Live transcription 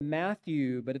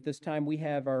Matthew, but at this time we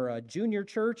have our junior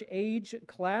church age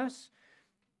class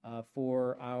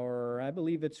for our, I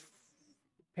believe it's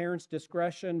parents'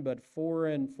 discretion, but four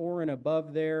and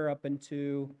above there up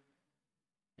into,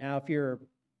 now if you're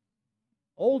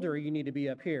older, you need to be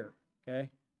up here, okay?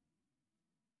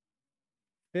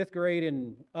 5th grade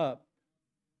and up.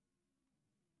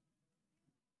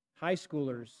 High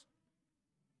schoolers.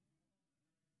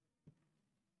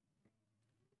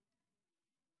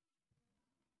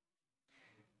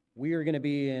 We are going to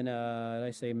be in,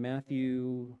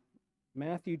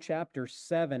 Matthew chapter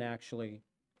 7, actually.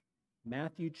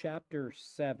 Matthew chapter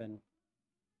 7.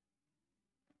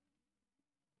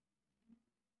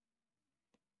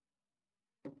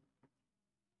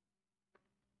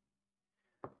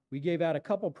 We gave out a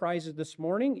couple prizes this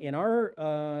morning in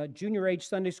our junior age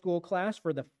Sunday school class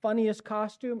for the funniest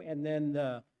costume, and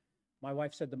then my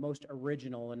wife said the most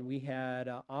original, and we had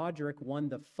Audric won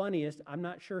the funniest. I'm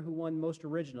not sure who won most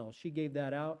original. She gave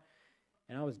that out,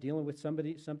 and I was dealing with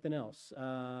something else.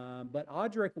 But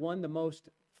Audric won the most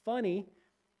funny,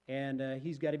 and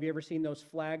he's got, have you ever seen those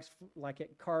flags like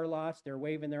at car lots? They're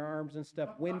waving their arms and stuff,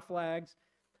 win flags.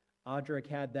 Audric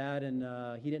had that, and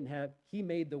he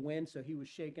made the win, so he was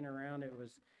shaking around.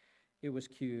 It was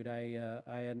cute. I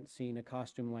hadn't seen a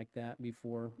costume like that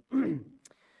before.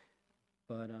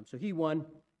 But so he won.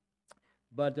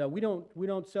 But we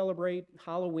don't celebrate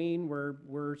Halloween.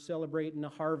 We're celebrating the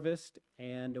harvest,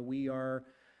 and we are.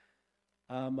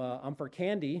 I'm for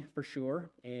candy for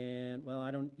sure, and well,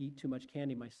 I don't eat too much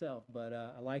candy myself, but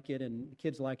I like it, and the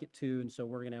kids like it too, and so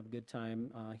we're gonna have a good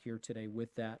time here today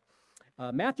with that.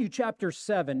 Matthew chapter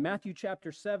 7. Matthew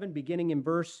chapter 7, beginning in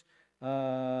verse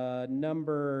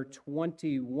number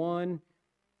 21.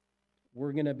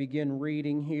 We're gonna begin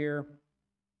reading here.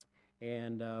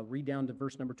 And read down to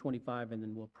verse number 25, and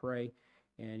then we'll pray,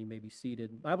 and you may be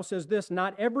seated. The Bible says this,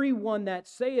 "Not every one that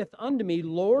saith unto me,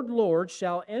 Lord, Lord,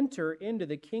 shall enter into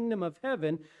the kingdom of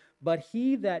heaven, but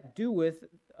he that doeth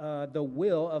the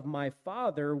will of my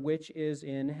Father which is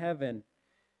in heaven.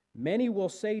 Many will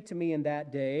say to me in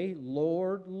that day,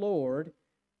 Lord, Lord,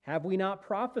 have we not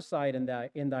prophesied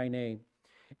in thy name?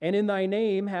 And in thy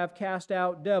name have cast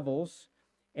out devils,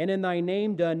 and in thy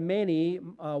name done many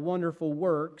wonderful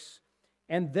works.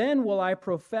 And then will I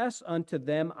profess unto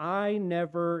them, I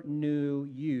never knew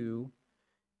you.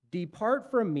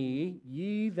 Depart from me,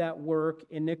 ye that work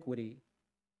iniquity.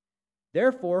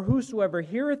 Therefore, whosoever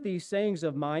heareth these sayings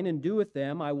of mine and doeth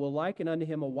them, I will liken unto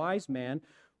him a wise man,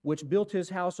 which built his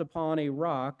house upon a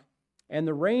rock. And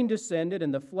the rain descended,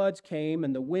 and the floods came,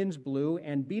 and the winds blew,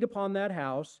 and beat upon that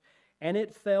house, and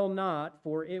it fell not,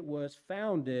 for it was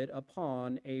founded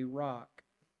upon a rock."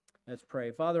 Let's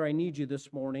pray. Father, I need you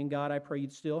this morning. God, I pray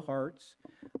you'd still hearts.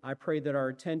 I pray that our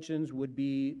attentions would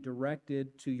be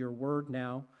directed to your word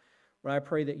now. Lord, I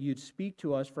pray that you'd speak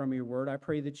to us from your word. I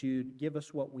pray that you'd give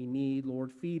us what we need.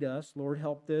 Lord, feed us. Lord,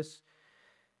 help this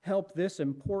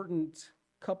important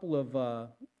couple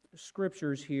of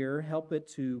scriptures here. Help it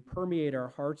to permeate our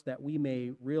hearts that we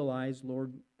may realize,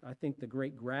 Lord, I think the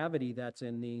great gravity that's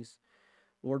in these.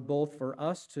 Lord, both for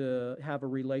us to have a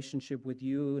relationship with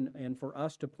you and for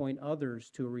us to point others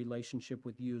to a relationship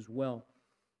with you as well.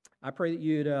 I pray that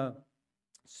you'd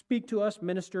speak to us,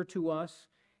 minister to us,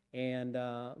 and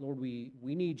Lord, we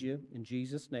need you. In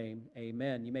Jesus' name,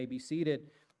 amen. You may be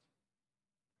seated.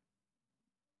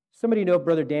 Somebody know if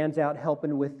Brother Dan's out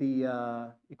helping with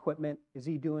the equipment? Is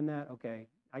he doing that? Okay.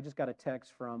 I just got a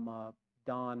text from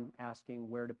Don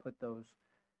asking where to put those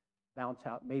bounce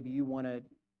out. Maybe you want to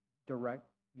direct.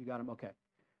 You got them? Okay.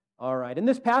 All right. In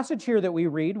this passage here that we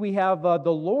read, we have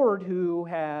the Lord who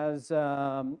has,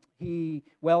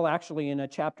 actually in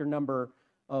chapter number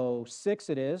 6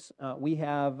 it is. We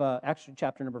have actually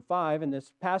chapter number 5. In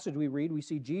this passage we read, we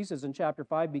see Jesus in chapter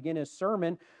 5 begin his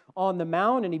sermon on the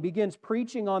Mount, and he begins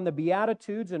preaching on the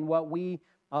Beatitudes, and what we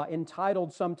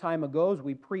entitled some time ago as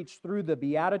we preached through the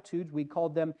Beatitudes, we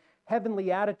called them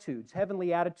heavenly attitudes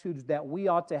that we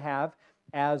ought to have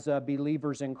as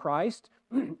believers in Christ,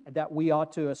 that we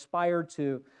ought to aspire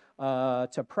to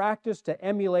practice, to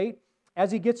emulate.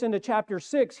 As he gets into chapter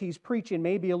 6, he's preaching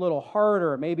maybe a little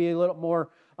harder, maybe a little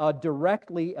more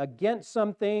directly against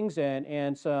some things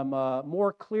and some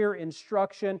more clear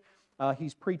instruction.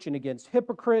 He's preaching against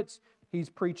hypocrites. He's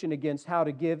preaching against how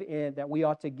to give in, that we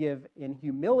ought to give in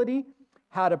humility,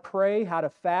 how to pray, how to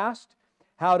fast,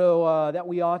 how to that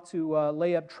we ought to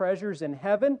lay up treasures in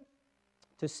heaven,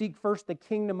 to seek first the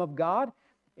kingdom of God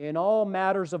in all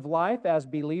matters of life as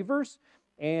believers.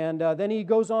 And then he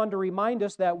goes on to remind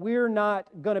us that we're not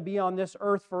going to be on this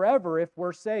earth forever if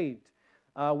we're saved.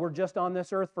 We're just on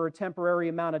this earth for a temporary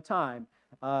amount of time.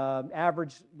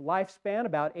 Average lifespan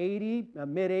about 80,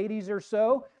 mid-80s or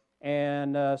so.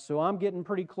 And so I'm getting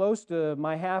pretty close to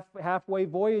my halfway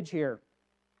voyage here.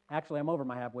 Actually, I'm over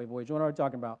my halfway voyage. What am I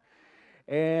talking about?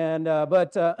 And I'm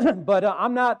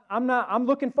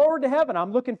looking forward to heaven.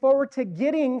 I'm looking forward to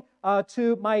getting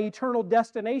to my eternal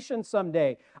destination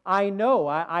someday. I know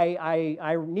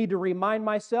I need to remind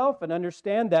myself and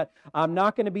understand that I'm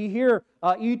not going to be here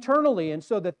eternally. And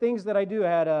so the things that I do,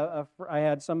 I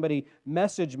had somebody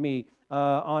message me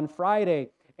on Friday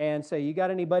and say, you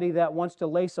got anybody that wants to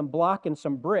lay some block and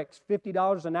some bricks,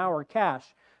 $50 an hour cash,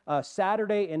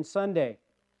 Saturday and Sunday?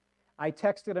 I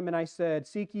texted him and I said,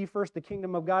 seek ye first the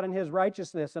kingdom of God and His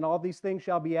righteousness, and all these things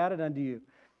shall be added unto you.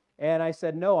 And I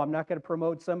said, no, I'm not going to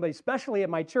promote somebody, especially at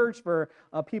my church, for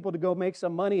people to go make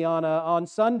some money on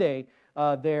Sunday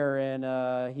there. And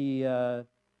I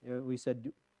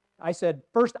said,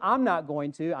 first, I'm not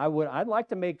going to. I'd like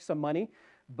to make some money,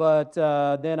 but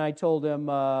then I told him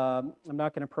I'm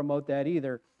not going to promote that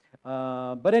either.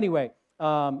 But anyway,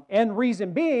 and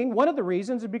reason being, one of the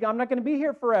reasons is because I'm not going to be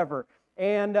here forever.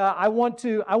 And I want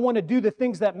to do the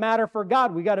things that matter for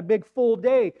God. We got a big full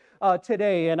day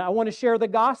today, and I want to share the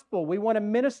gospel. We want to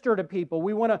minister to people.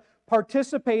 We want to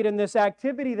participate in this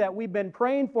activity that we've been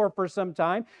praying for some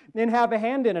time and have a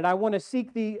hand in it. I want to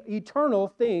seek the eternal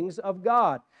things of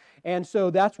God. And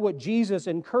so that's what Jesus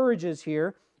encourages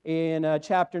here in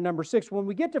chapter number 6. When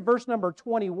we get to verse number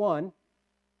 21,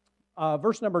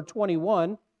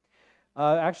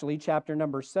 actually chapter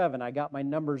number 7, I got my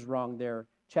numbers wrong there.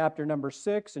 Chapter number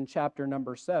 6 and chapter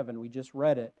number 7. We just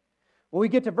read it. When we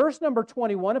get to verse number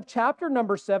 21 of chapter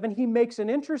number 7, he makes an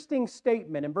interesting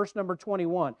statement in verse number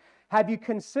 21. Have you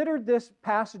considered this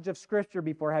passage of Scripture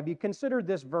before? Have you considered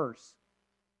this verse?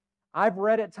 I've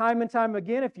read it time and time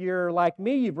again. If you're like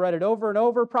me, you've read it over and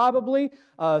over probably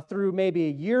through maybe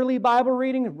a yearly Bible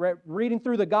reading, reading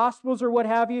through the Gospels or what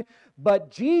have you. But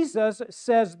Jesus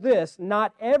says this,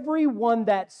 not everyone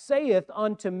that saith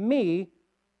unto me,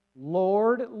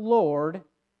 Lord, Lord,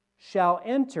 shall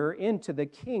enter into the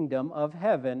kingdom of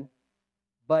heaven,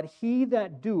 but he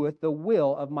that doeth the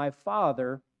will of my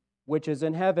Father which is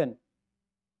in heaven.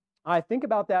 I think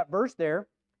about that verse there.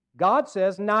 God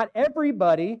says, not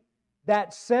everybody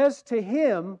that says to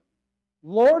him,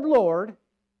 Lord, Lord,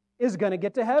 is going to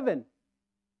get to heaven.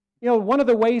 You know, one of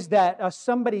the ways that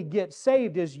somebody gets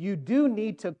saved is you do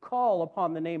need to call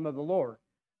upon the name of the Lord.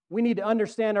 We need to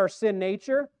understand our sin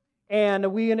nature.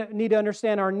 And we need to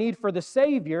understand our need for the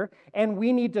Savior, and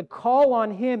we need to call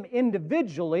on Him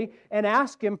individually and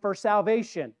ask Him for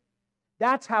salvation.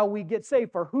 That's how we get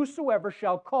saved. For whosoever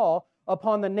shall call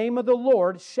upon the name of the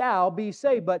Lord shall be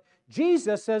saved. But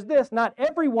Jesus says this, not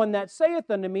everyone that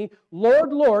saith unto me,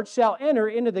 Lord, Lord, shall enter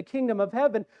into the kingdom of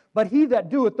heaven, but he that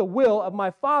doeth the will of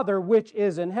my Father which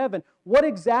is in heaven. What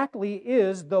exactly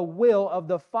is the will of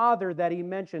the Father that he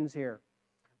mentions here?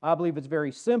 I believe it's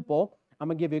very simple. I'm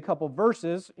going to give you a couple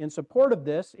verses in support of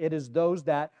this. It is those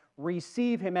that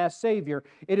receive Him as Savior.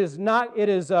 It is not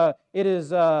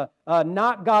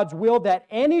God's will that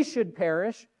any should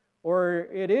perish, or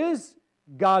it is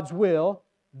God's will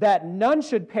that none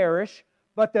should perish,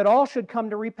 but that all should come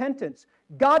to repentance.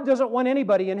 God doesn't want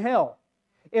anybody in hell.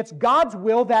 It's God's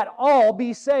will that all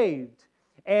be saved.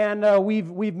 And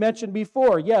we've mentioned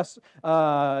before, yes,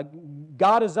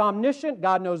 God is omniscient.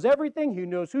 God knows everything. He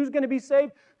knows who's going to be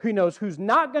saved. He knows who's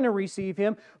not going to receive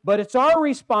Him. But it's our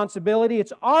responsibility,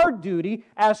 it's our duty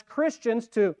as Christians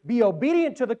to be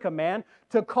obedient to the command,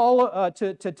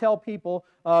 to tell people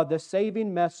the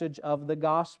saving message of the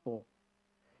gospel.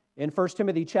 In 1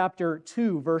 Timothy chapter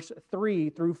 2, verse 3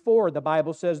 through 4, the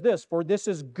Bible says this, for this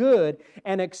is good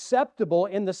and acceptable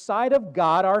in the sight of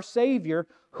God our Savior,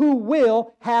 who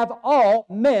will have all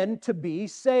men to be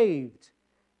saved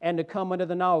and to come unto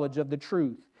the knowledge of the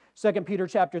truth. 2 Peter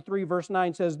chapter 3, verse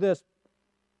 9 says this,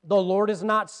 the Lord is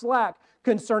not slack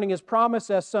concerning His promise,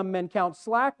 as some men count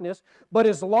slackness, but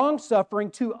is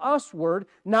longsuffering to usward,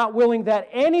 not willing that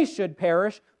any should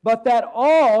perish, but that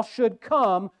all should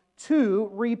come to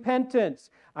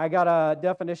repentance. I got a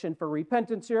definition for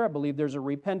repentance here. I believe there's a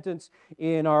repentance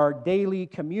in our daily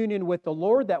communion with the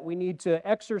Lord that we need to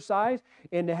exercise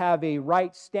and to have a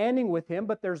right standing with Him,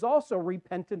 but there's also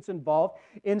repentance involved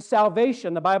in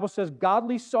salvation. The Bible says,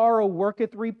 godly sorrow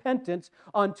worketh repentance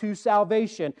unto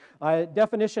salvation.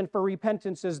 Definition for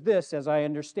repentance is this, as I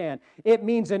understand. It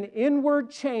means an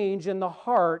inward change in the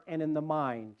heart and in the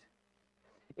mind.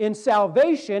 In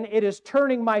salvation, it is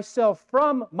turning myself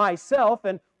from myself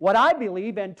and what I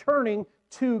believe and turning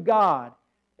to God.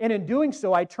 And in doing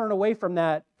so, I turn away from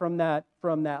that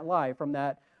lie, from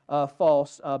that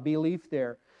false belief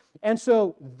there. And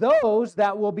so those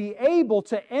that will be able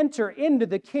to enter into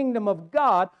the kingdom of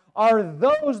God are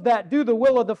those that do the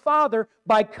will of the Father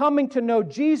by coming to know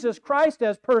Jesus Christ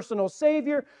as personal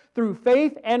Savior through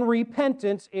faith and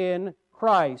repentance in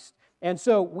Christ. And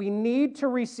so we need to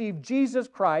receive Jesus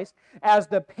Christ as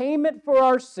the payment for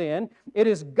our sin. It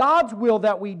is God's will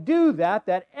that we do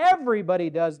that everybody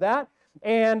does that.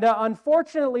 And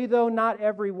unfortunately, though, not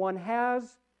everyone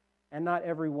has and not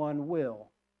everyone will.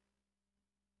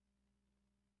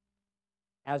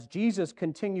 As Jesus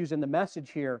continues in the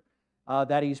message here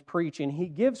that He's preaching, He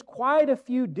gives quite a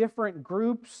few different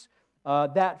groups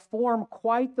that form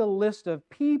quite the list of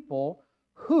people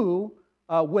who,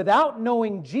 without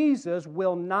knowing Jesus,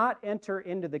 will not enter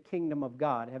into the kingdom of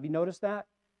God. Have you noticed that?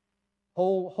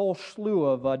 Whole slew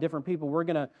of different people.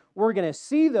 We're gonna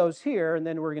see those here, and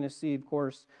then we're gonna see, of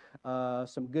course,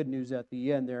 some good news at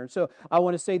the end there. And so I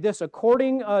want to say this: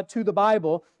 according to the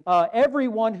Bible,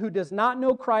 everyone who does not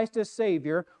know Christ as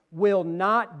Savior will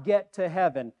not get to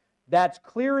heaven. That's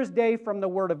clear as day from the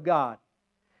Word of God.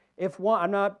 If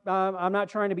one, I'm not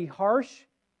trying to be harsh.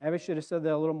 I should have said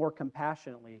that a little more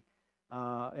compassionately,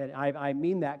 and I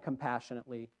mean that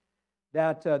compassionately.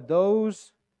 That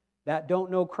those that don't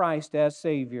know Christ as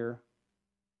Savior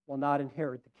will not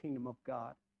inherit the kingdom of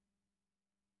God.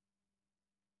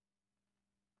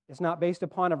 It's not based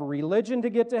upon a religion to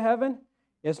get to heaven.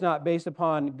 It's not based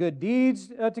upon good deeds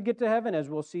to get to heaven, as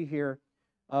we'll see here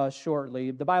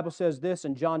shortly. The Bible says this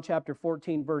in John chapter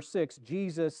 14, verse 6.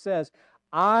 Jesus says,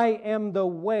 "I am the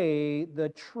way, the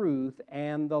truth,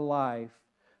 and the life.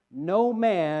 No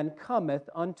man cometh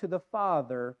unto the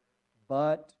Father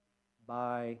but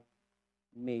by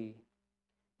me."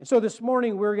 And so this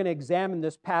morning we're going to examine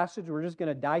this passage. We're just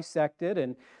going to dissect it,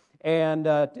 and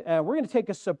we're going to take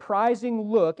a surprising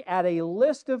look at a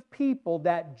list of people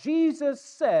that Jesus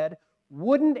said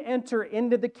wouldn't enter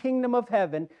into the kingdom of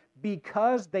heaven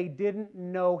because they didn't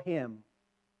know Him.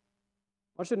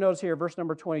 I want you to notice here, verse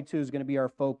number 22 is going to be our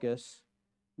focus.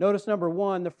 Notice number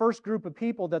 1, the first group of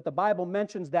people that the Bible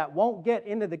mentions that won't get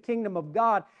into the kingdom of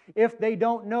God if they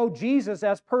don't know Jesus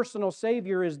as personal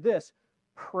Savior is this: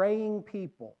 praying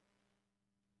people.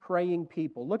 Praying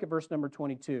people. Look at verse number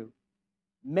 22.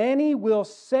 "Many will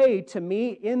say to me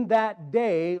in that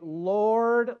day,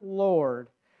 Lord, Lord."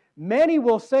 Many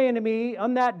will say unto me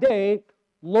on that day,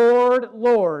 Lord,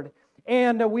 Lord.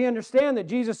 And we understand that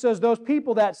Jesus says those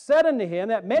people that said unto Him,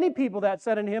 that many people that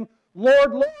said unto Him,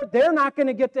 Lord, Lord, they're not going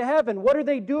to get to heaven. What are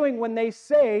they doing when they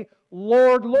say,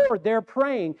 Lord, Lord? They're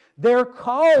praying. They're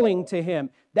calling to Him.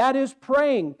 That is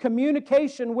praying.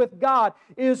 Communication with God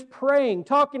is praying.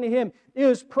 Talking to Him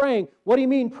is praying. What do you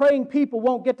mean praying people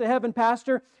won't get to heaven,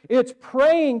 Pastor? It's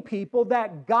praying people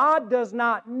that God does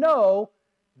not know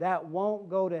that won't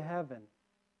go to heaven.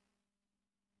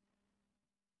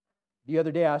 The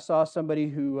other day I saw somebody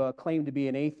who claimed to be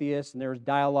an atheist, and there was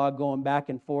dialogue going back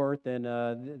and forth, and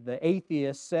the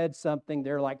atheist said something.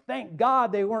 They're like, thank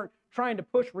God they weren't trying to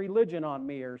push religion on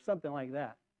me or something like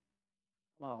that.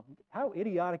 Well, how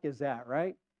idiotic is that,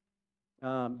 right?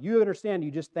 You understand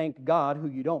you just thank God, who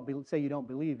you don't say you don't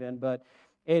believe in, but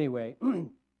anyway,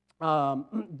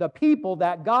 the people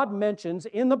that God mentions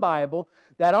in the Bible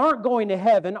that aren't going to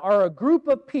heaven are a group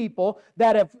of people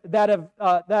that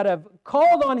have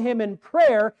called on Him in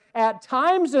prayer at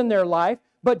times in their life,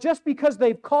 but just because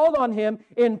they've called on Him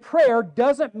in prayer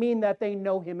doesn't mean that they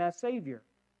know Him as Savior.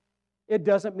 It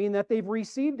doesn't mean that they've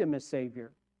received Him as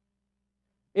Savior.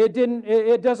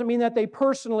 It doesn't mean that they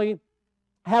personally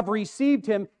have received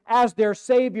Him as their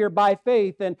Savior by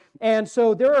faith. And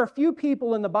so there are a few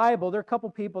people in the Bible, there are a couple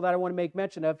people that I want to make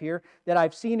mention of here that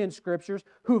I've seen in Scriptures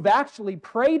who've actually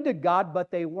prayed to God, but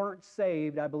they weren't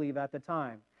saved, I believe, at the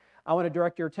time. I want to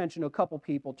direct your attention to a couple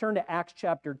people. Turn to Acts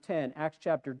chapter 10. Acts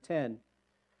chapter 10.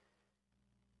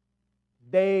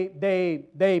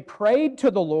 They prayed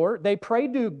to the Lord. They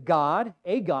prayed to God,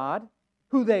 a God,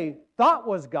 who they thought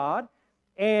was God,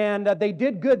 and they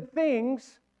did good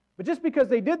things. But just because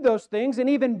they did those things and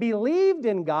even believed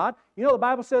in God, you know the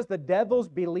Bible says the devils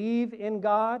believe in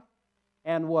God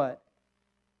and what?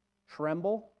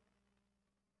 Tremble.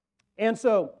 And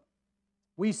so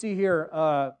we see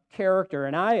here character,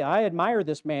 and I admire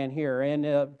this man here,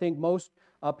 and think most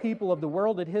people of the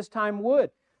world at his time would.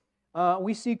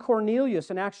 We see Cornelius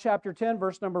in Acts chapter 10,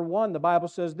 verse number 1. The Bible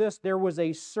says this: there was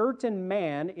a certain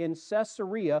man in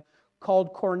Caesarea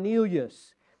called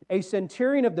Cornelius, a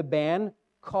centurion of the band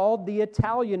called the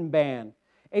Italian band,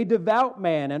 a devout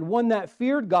man, and one that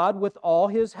feared God with all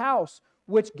his house,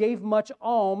 which gave much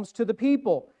alms to the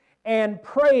people, and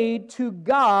prayed to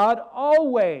God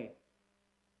always.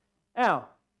 Now,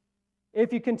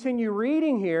 if you continue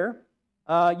reading here,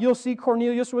 You'll see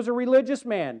Cornelius was a religious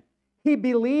man. He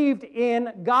believed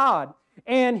in God.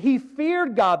 And he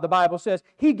feared God, the Bible says.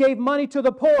 He gave money to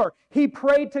the poor. He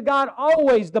prayed to God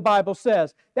always, the Bible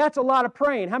says. That's a lot of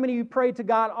praying. How many of you prayed to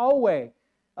God always?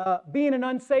 Being an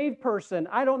unsaved person,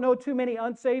 I don't know too many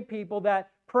unsaved people that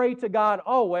pray to God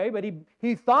always, but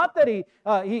he thought that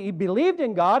he believed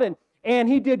in God, and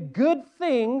he did good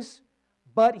things,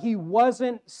 but he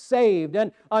wasn't saved.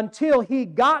 And until he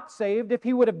got saved, if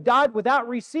he would have died without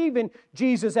receiving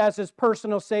Jesus as his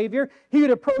personal Savior, he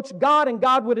would approach God and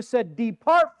God would have said,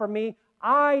 "Depart from me,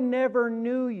 I never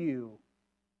knew you."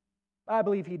 I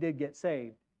believe he did get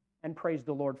saved, and praise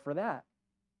the Lord for that.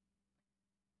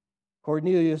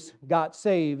 Cornelius got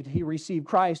saved. He received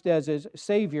Christ as his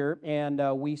Savior, and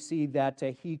we see that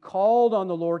he called on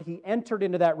the Lord. He entered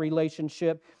into that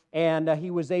relationship, and he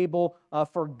was able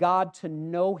for God to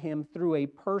know him through a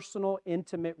personal,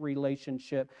 intimate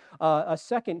relationship. A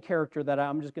second character that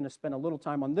I'm just going to spend a little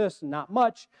time on this, not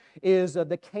much, is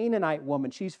the Canaanite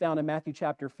woman. She's found in Matthew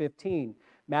chapter 15.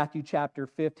 Matthew chapter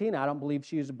 15, I don't believe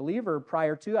she was a believer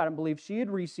prior to. I don't believe she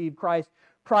had received Christ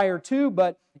prior to,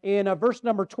 but in verse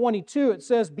number 22, it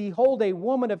says, "Behold, a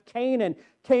woman of Canaan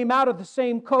came out of the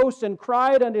same coast and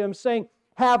cried unto him, saying,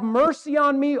 Have mercy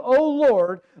on me, O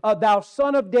Lord, thou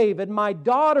son of David. My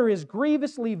daughter is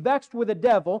grievously vexed with a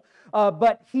devil.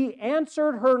 But he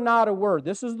answered her not a word."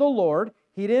 This is the Lord.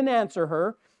 He didn't answer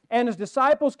her. "And his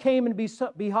disciples came and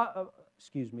besought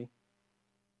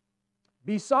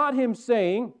him,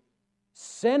 saying,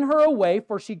 Send her away,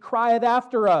 for she crieth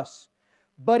after us.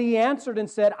 But he answered and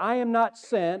said, I am not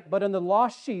sent, but in the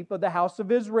lost sheep of the house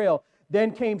of Israel.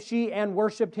 Then came she and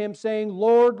worshipped him, saying,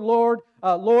 Lord, Lord,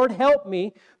 help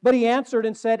me. But he answered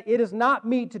and said, It is not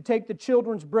meet to take the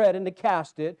children's bread and to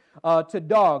cast it to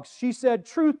dogs. She said,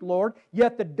 Truth, Lord,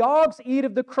 yet the dogs eat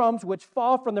of the crumbs which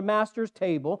fall from the master's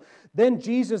table. Then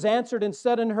Jesus answered and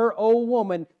said unto her, O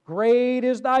woman, great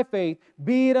is thy faith,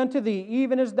 be it unto thee,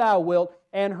 even as thou wilt.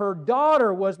 And her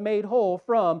daughter was made whole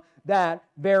from that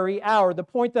very hour. The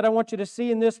point that I want you to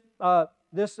see in this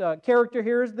character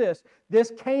here is this.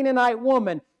 This Canaanite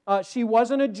woman, she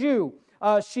wasn't a Jew.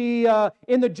 She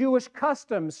in the Jewish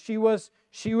customs, she was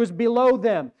below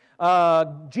them.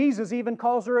 Jesus even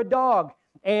calls her a dog.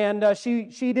 And she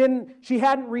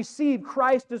hadn't received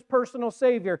Christ as personal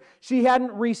Savior. She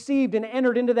hadn't received and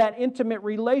entered into that intimate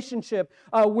relationship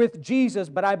with Jesus.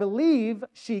 But I believe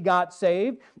she got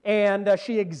saved, and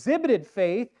she exhibited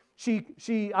faith.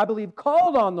 She, I believe,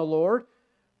 called on the Lord.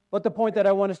 But the point that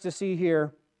I want us to see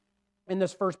here in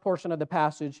this first portion of the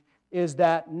passage is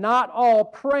that not all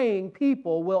praying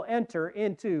people will enter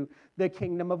into the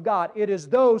kingdom of God. It is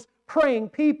those praying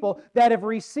people that have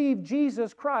received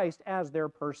Jesus Christ as their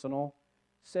personal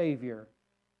Savior.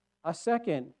 A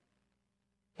second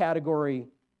category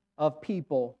of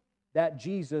people that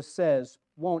Jesus says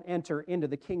won't enter into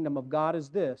the kingdom of God is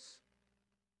this: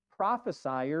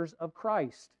 prophesiers of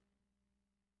Christ.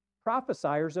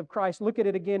 Prophesiers of Christ. Look at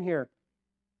it again here.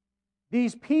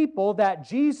 These people that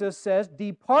Jesus says,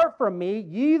 Depart from me,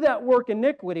 ye that work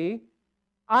iniquity,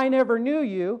 I never knew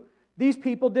you. These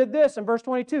people did this in verse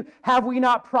 22. Have we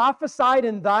not prophesied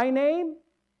in thy name?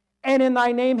 And in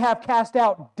thy name have cast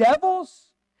out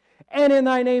devils? And in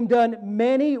thy name done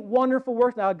many wonderful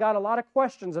works. Now, I've got a lot of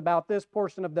questions about this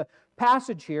portion of the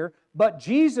passage here, but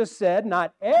Jesus said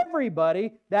not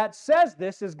everybody that says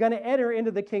this is going to enter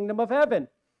into the kingdom of heaven.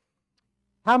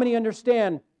 How many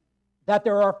understand that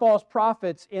there are false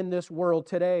prophets in this world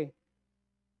today?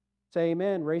 Say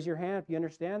amen. Raise your hand if you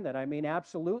understand that. I mean,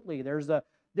 absolutely. There's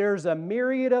a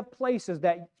myriad of places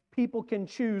that people can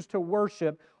choose to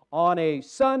worship on a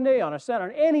Sunday, on a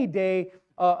Saturday, on any day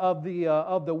of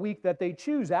the week that they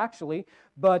choose, actually.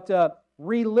 But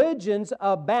religions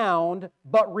abound,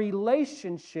 but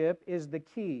relationship is the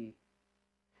key.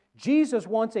 Jesus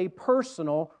wants a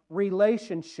personal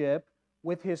relationship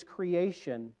with His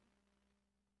creation.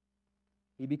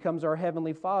 He becomes our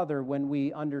Heavenly Father when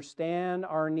we understand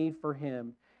our need for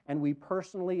Him and we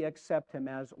personally accept Him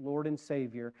as Lord and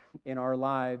Savior in our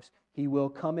lives. He will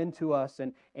come into us,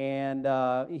 and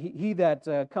he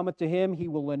that cometh to Him, He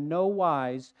will in no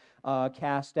wise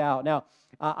cast out. Now,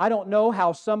 I don't know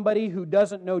how somebody who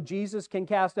doesn't know Jesus can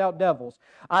cast out devils.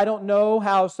 I don't know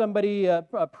how somebody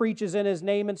preaches in His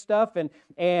name and stuff,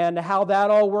 and how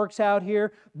that all works out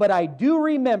here. But I do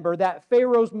remember that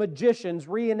Pharaoh's magicians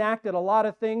reenacted a lot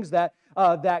of things that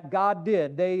God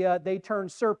did. They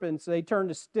turned serpents, they turned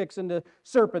the sticks into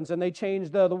serpents, and they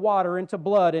changed the water into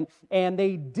blood, and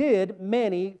they did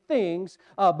many things,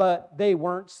 but they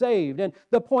weren't saved. And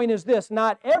the point is this: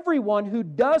 not everyone who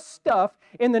does stuff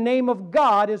in the name of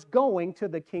God is going to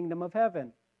the kingdom of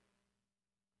heaven.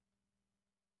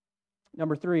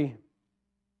 Number three.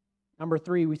 Number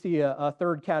three, we see a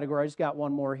third category. I just got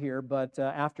one more here, but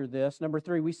after this. Number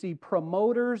three, we see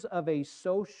promoters of a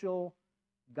social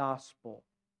gospel.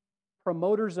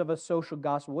 Promoters of a social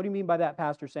gospel. What do you mean by that,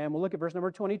 Pastor Sam? Well, look at verse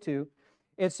number 22.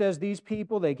 It says, these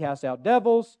people, they cast out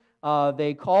devils,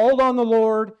 they called on the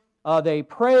Lord, they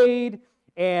prayed,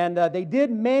 and they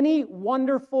did many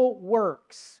wonderful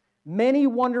works. Many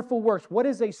wonderful works. What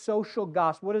is a social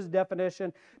gospel? What is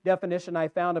the definition I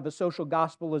found of a social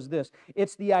gospel is this.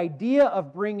 It's the idea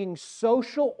of bringing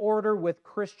social order with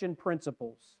Christian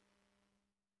principles.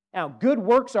 Now, good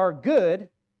works are good.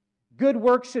 Good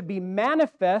works should be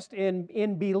manifest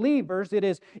in believers. It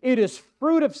is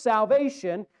fruit of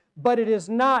salvation, but it is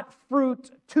not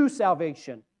fruit to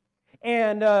salvation.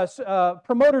 And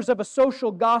promoters of a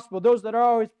social gospel, those that are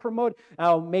always promote,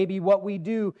 maybe what we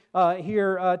do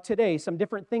here today, some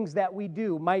different things that we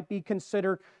do might be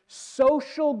considered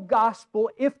social gospel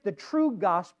if the true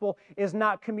gospel is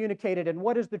not communicated. And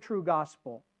what is the true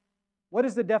gospel? What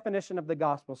is the definition of the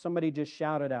gospel? Somebody just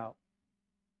shout it out.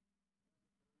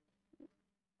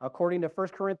 According to 1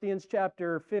 Corinthians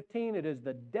chapter 15, it is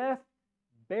the death,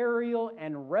 burial,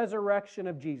 and resurrection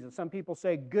of Jesus. Some people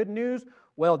say good news.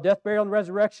 Well, death, burial, and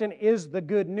resurrection is the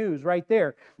good news right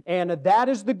there. And that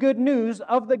is the good news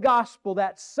of the gospel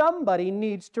that somebody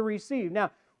needs to receive. Now,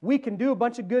 we can do a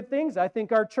bunch of good things. I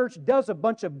think our church does a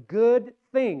bunch of good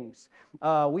things.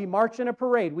 We march in a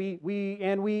parade.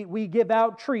 We give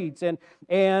out treats, and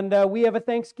we have a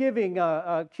Thanksgiving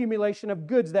accumulation of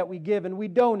goods that we give and we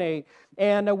donate.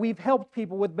 And we've helped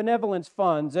people with benevolence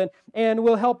funds, and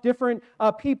we'll help different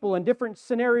people in different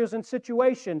scenarios and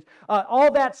situations.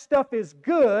 All that stuff is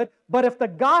good, but if the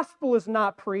gospel is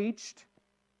not preached,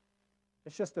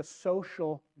 it's just a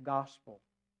social gospel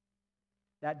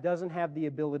that doesn't have the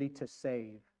ability to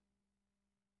save.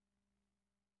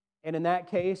 And in that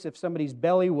case, if somebody's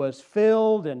belly was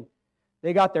filled and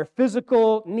they got their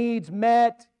physical needs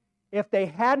met, if they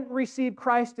hadn't received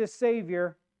Christ as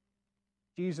Savior,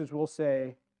 Jesus will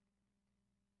say,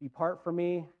 "Depart from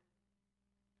me,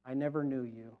 I never knew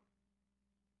you."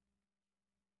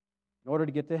 In order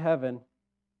to get to heaven,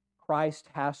 Christ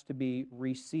has to be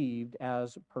received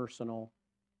as personal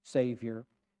Savior.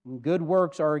 And good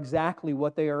works are exactly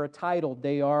what they are titled.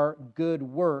 They are good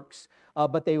works,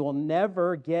 but they will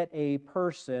never get a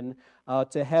person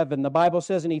to heaven. The Bible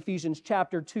says in Ephesians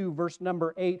chapter 2, verse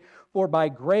number 8, "For by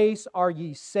grace are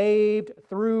ye saved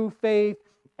through faith,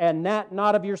 and that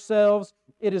not of yourselves.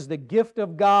 It is the gift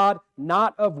of God,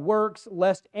 not of works,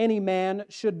 lest any man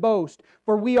should boast.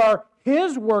 For we are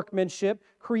His workmanship,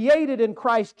 created in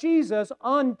Christ Jesus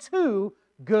unto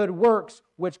good works,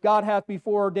 which God hath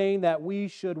before ordained that we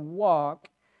should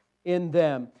walk in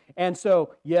them." And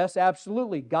so, yes,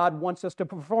 absolutely, God wants us to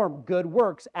perform good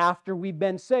works after we've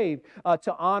been saved,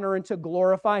 to honor and to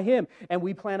glorify Him. And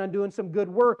we plan on doing some good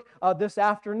work this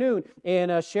afternoon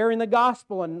and sharing the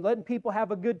gospel and letting people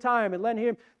have a good time and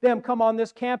letting them come on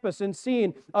this campus and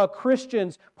seeing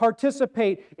Christians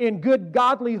participate in good,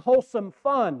 godly, wholesome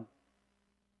fun.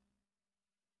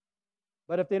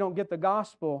 But if they don't get the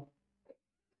gospel,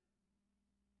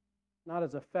 not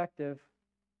as effective,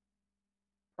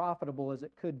 profitable as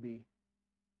it could be.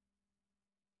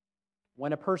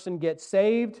 When a person gets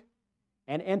saved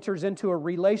and enters into a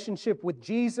relationship with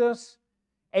Jesus,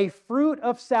 a fruit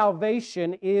of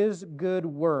salvation is good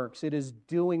works. It is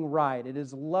doing right. It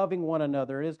is loving one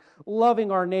another. It is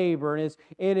loving our neighbor. It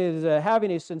is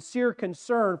having a sincere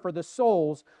concern for the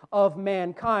souls of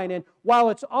mankind. And while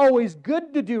it's always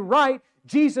good to do right,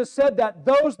 Jesus said that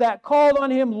those that called on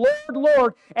Him, Lord,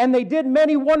 Lord, and they did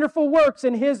many wonderful works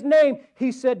in His name,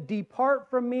 He said, "Depart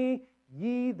from me,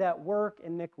 ye that work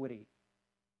iniquity."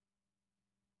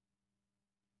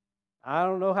 I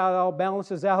don't know how it all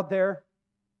balances out there,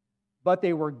 but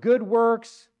they were good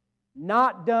works,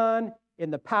 not done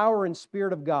in the power and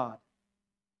Spirit of God.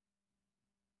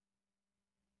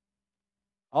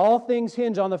 All things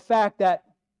hinge on the fact that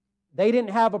they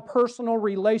didn't have a personal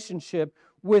relationship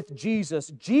with Jesus.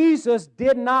 Jesus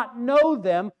did not know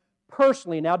them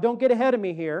personally. Now, don't get ahead of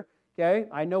me here, okay?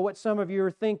 I know what some of you are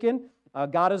thinking.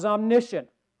 God is omniscient,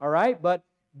 all right? But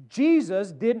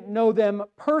Jesus didn't know them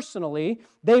personally.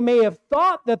 They may have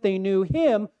thought that they knew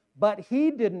Him, but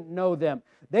He didn't know them.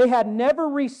 They had never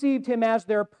received Him as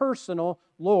their personal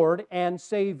Lord and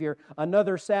Savior.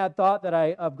 Another sad thought that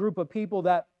a group of people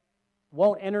that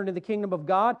won't enter into the kingdom of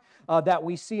God that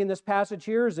we see in this passage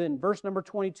here is in verse number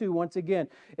 22. Once again,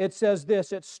 it says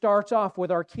this. It starts off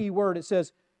with our key word. It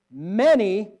says,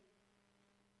 "Many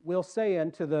will say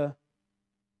in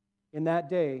that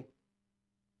day,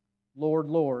 Lord,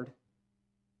 Lord."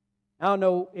 I don't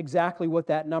know exactly what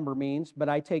that number means, but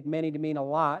I take many to mean a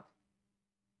lot.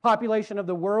 Population of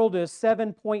the world is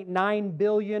 7.9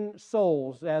 billion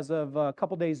souls as of a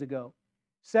couple days ago.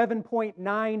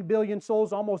 7.9 billion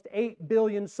souls, almost 8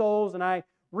 billion souls, and I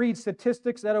read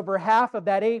statistics that over half of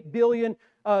that 8 billion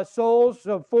souls,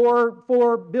 so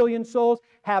 4 billion souls,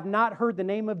 have not heard the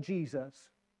name of Jesus.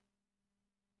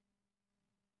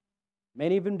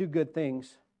 Many of them do good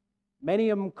things. Many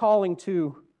of them calling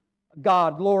to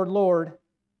God, Lord, Lord,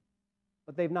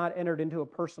 but they've not entered into a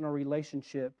personal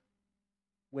relationship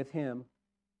with Him.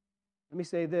 Let me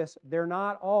say this, they're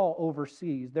not all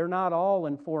overseas. They're not all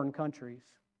in foreign countries.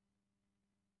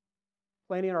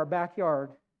 Plenty in our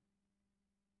backyard.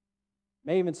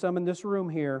 Maybe even some in this room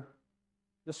here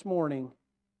this morning.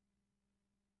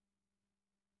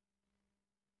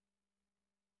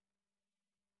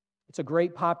 It's a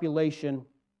great population.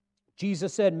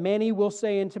 Jesus said, "Many will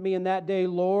say unto me in that day,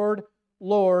 Lord,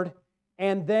 Lord,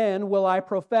 and then will I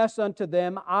profess unto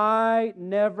them, I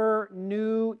never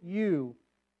knew you.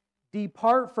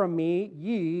 Depart from me,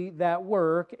 ye that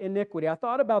work iniquity." I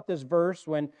thought about this verse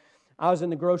when I was in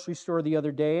the grocery store the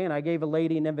other day, and I gave a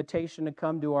lady an invitation to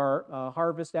come to our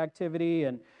harvest activity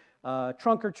and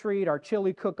trunk or treat, our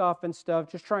chili cook-off and stuff,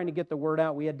 just trying to get the word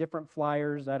out. We had different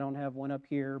flyers. I don't have one up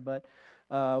here, but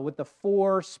with the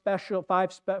four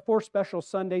special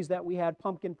Sundays that we had,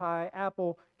 pumpkin pie,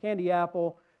 apple, candy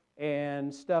apple,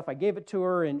 and stuff. I gave it to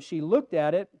her, and she looked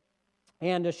at it,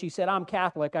 and she said, "I'm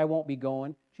Catholic, I won't be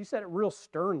going." She said it real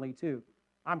sternly, too.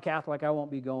 "I'm Catholic, I won't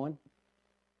be going."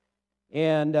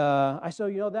 And I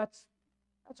said, that's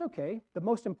okay. The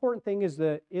most important thing is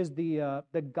the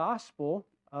gospel,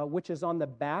 which is on the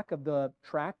back of the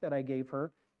tract that I gave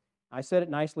her. I said it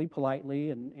nicely,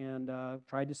 politely, and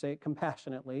tried to say it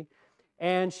compassionately.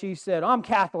 And she said, "I'm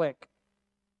Catholic."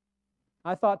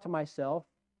 I thought to myself,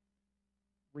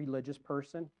 religious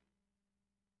person.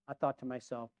 I thought to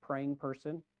myself, praying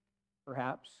person,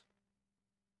 perhaps.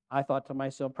 I thought to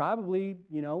myself, probably,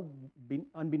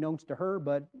 unbeknownst to her,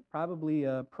 but probably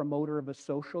a promoter of a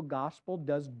social gospel,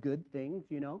 does good things,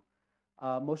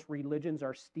 Most religions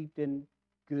are steeped in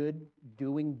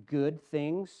doing good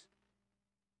things.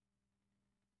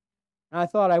 And I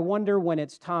thought, I wonder when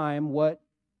it's time what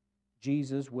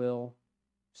Jesus will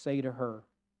say to her.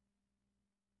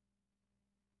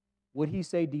 Would He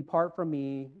say, "Depart from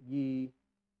me, ye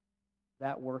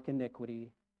that work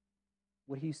iniquity"?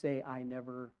 Would He say, "I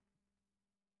never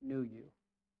knew you"?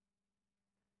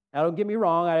 Now, don't get me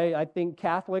wrong. I think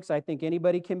Catholics, I think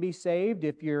anybody can be saved.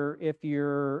 If your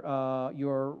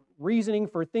reasoning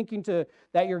for thinking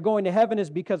that you're going to heaven is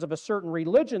because of a certain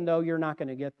religion, though, you're not going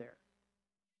to get there.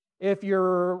 If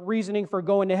your reasoning for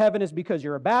going to heaven is because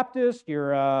you're a Baptist,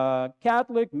 you're a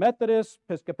Catholic, Methodist,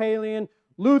 Episcopalian,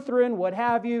 Lutheran, what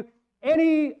have you,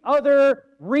 any other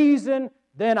reason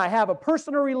than I have a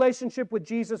personal relationship with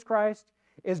Jesus Christ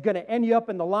is going to end you up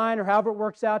in the line, or however it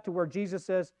works out, to where Jesus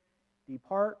says,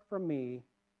 "Depart from me,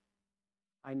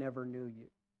 I never knew you."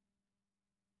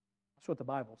 That's what the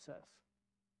Bible says.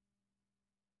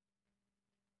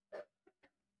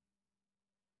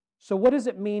 So what does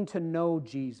it mean to know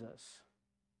Jesus?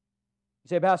 You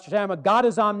say, "Pastor Sam, God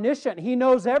is omniscient. He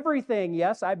knows everything."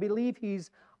 Yes, I believe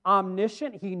He's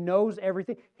omniscient. He knows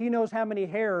everything. He knows how many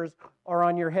hairs are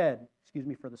on your head. Excuse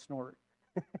me for the snort.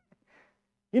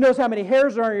 He knows how many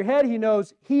hairs are on your head.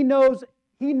 He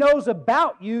knows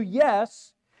about you,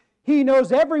 yes. He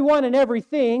knows everyone and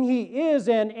everything. He is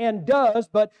and does,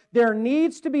 but there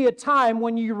needs to be a time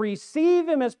when you receive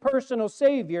Him as personal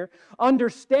Savior,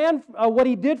 understand what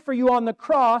He did for you on the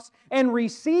cross, and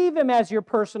receive Him as your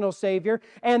personal Savior,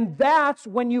 and that's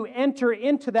when you enter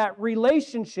into that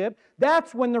relationship.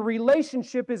 That's when the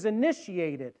relationship is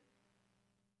initiated.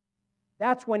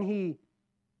 That's when He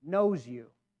knows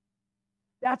you.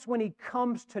 That's when He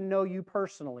comes to know you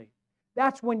personally.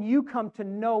 That's when you come to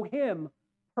know Him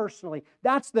personally.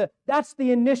 That's the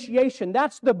initiation.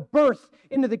 That's the birth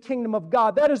into the kingdom of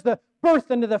God. That is the birth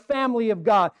into the family of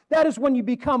God. That is when you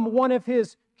become one of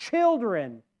His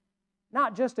children,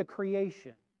 not just a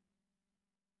creation.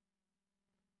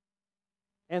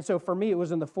 And so for me, it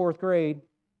was in the 4th grade.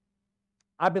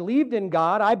 I believed in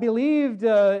God. I believed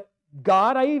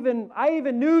God. I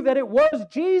even knew that it was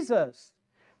Jesus.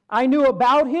 I knew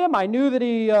about Him. I knew that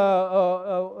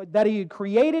He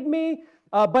created me.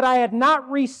 but I had not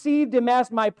received Him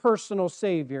as my personal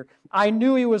Savior. I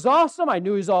knew He was awesome. I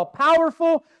knew He's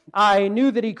all-powerful. I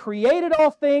knew that He created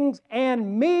all things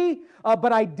and me,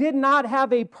 but I did not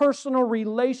have a personal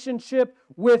relationship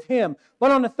with Him.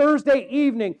 But on a Thursday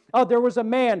evening, there was a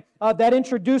man that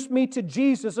introduced me to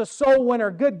Jesus, a soul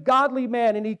winner, good, godly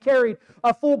man, and he carried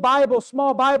a full Bible,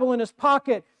 small Bible in his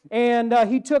pocket, and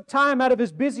he took time out of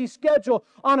his busy schedule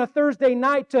on a Thursday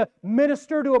night to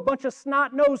minister to a bunch of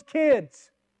snot-nosed kids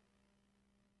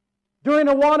during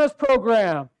Awana's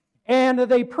program. And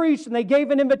they preached and they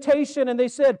gave an invitation and they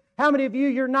said, how many of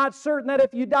you're not certain that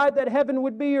if you died that heaven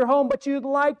would be your home, but you'd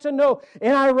like to know?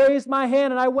 And I raised my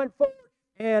hand and I went forward.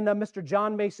 And Mr.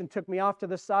 John Mason took me off to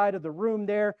the side of the room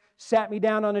there, sat me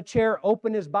down on a chair,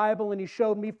 opened his Bible, and he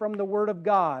showed me from the Word of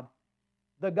God,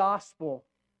 the gospel,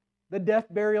 the death,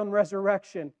 burial, and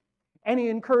resurrection. And he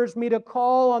encouraged me to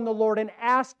call on the Lord and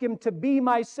ask Him to be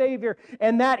my Savior.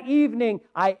 And that evening,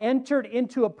 I entered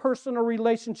into a personal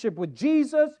relationship with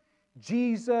Jesus.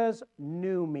 Jesus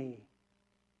knew me.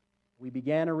 We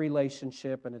began a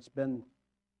relationship, and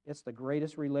it's the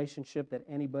greatest relationship that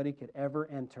anybody could ever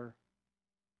enter.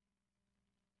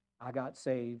 I got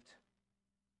saved.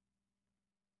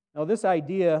 Now, this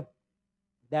idea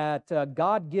that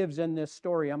God gives in this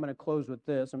story, I'm going to close with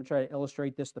this. I'm going to try to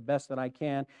illustrate this the best that I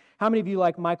can. How many of you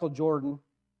like Michael Jordan?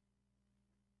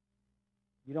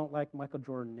 You don't like Michael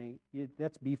Jordan, Nate?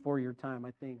 That's before your time,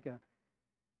 I think.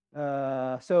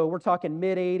 So we're talking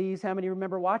mid-'80s. How many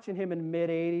remember watching him in the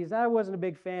mid-'80s? I wasn't a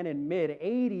big fan in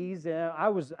mid-'80s. I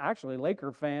was actually a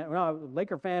Laker fan. Well, I was a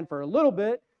Laker fan for a little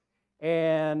bit.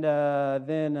 And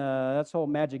then that's the whole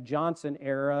Magic Johnson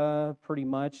era, pretty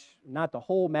much. Not the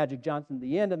whole Magic Johnson,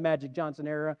 the end of Magic Johnson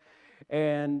era.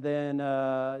 And then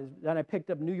I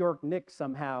picked up New York Knicks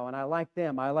somehow, and I liked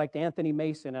them. I liked Anthony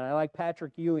Mason, and I liked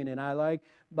Patrick Ewing, and I liked,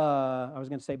 I was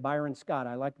going to say Byron Scott.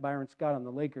 I liked Byron Scott on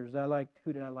the Lakers.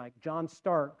 Who did I like? John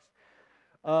Starks.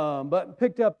 But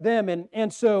picked up them,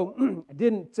 and so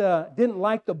didn't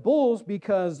like the Bulls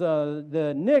because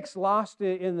the Knicks lost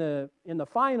in the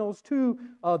finals to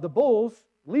the Bulls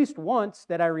at least once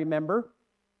that I remember.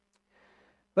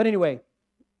 But anyway,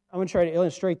 I'm going to try to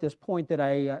illustrate this point that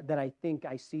I think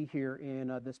I see here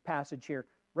in this passage here.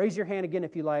 Raise your hand again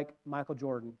if you like Michael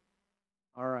Jordan.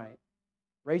 All right.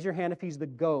 Raise your hand if he's the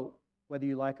GOAT, whether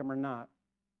you like him or not.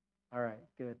 All right,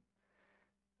 good.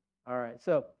 All right,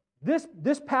 so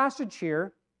this passage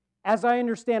here, as I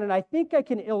understand it, I think I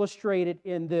can illustrate it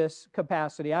in this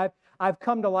capacity. I've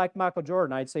come to like Michael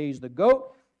Jordan. I'd say he's the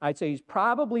GOAT. I'd say he's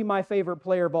probably my favorite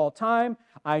player of all time.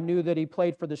 I knew that he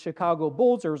played for the Chicago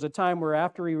Bulls. There was a time where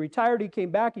after he retired, he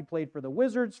came back. He played for the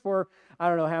Wizards for I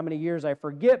don't know how many years, I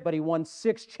forget, but he won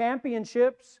 6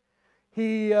 championships.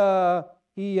 He played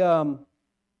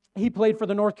for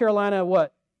the North Carolina,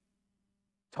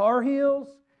 Tar Heels?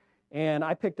 And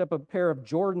I picked up a pair of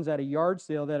Jordans at a yard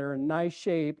sale that are in nice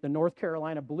shape, the North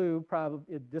Carolina Blue,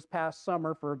 probably this past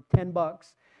summer for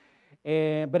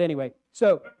 $10. But anyway,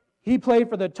 so he played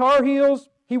for the Tar Heels.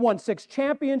 He won 6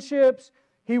 championships.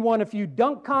 He won a few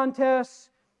dunk contests.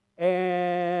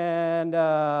 And,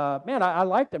 man, I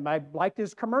liked him. I liked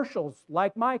his commercials,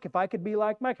 like Mike. If I could be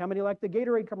like Mike. How many like the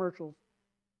Gatorade commercials?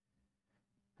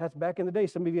 That's back in the day.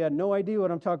 Some of you had no idea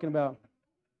what I'm talking about.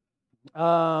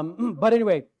 But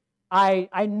anyway,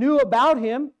 I knew about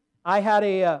him. I had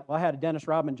a Dennis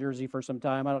Rodman jersey for some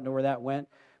time. I don't know where that went.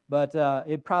 But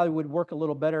it probably would work a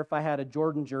little better if I had a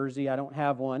Jordan jersey. I don't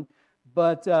have one.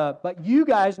 But you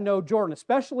guys know Jordan,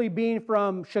 especially being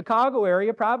from Chicago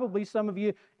area. Probably some of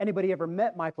you, anybody ever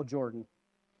met Michael Jordan?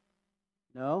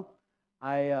 No?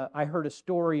 I heard a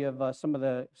story of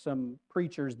some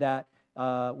preachers that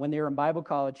when they were in Bible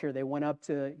college here, they went up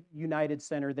to United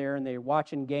Center there and they were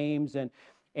watching games, and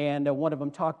one of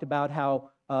them talked about how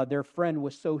their friend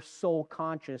was so soul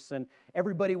conscious and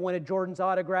everybody wanted Jordan's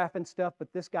autograph and stuff,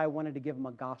 but this guy wanted to give him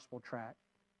a gospel tract.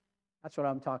 That's what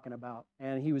I'm talking about.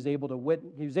 And he was able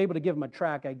to give him a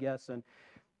tract, I guess,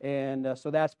 and so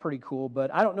that's pretty cool.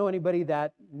 But I don't know anybody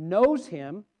that knows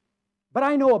him, but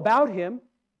I know about him.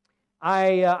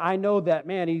 I know that,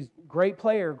 man, he's a great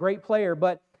player,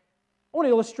 but I want to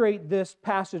illustrate this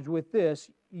passage with this.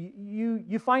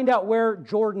 You find out where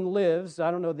Jordan lives.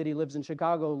 I don't know that he lives in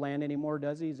Chicagoland anymore,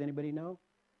 does he? Does anybody know?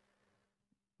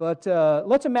 But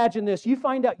let's imagine this. You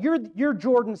find out you're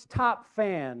Jordan's top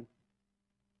fan.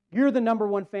 You're the number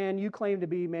one fan. You claim to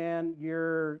be, man.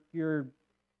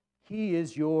 He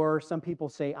is your, some people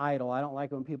say idol. I don't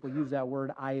like when people use that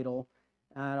word idol.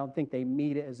 I don't think they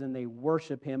mean it as in they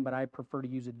worship him, but I prefer to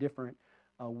use a different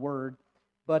word.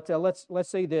 But let's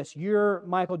say this: you're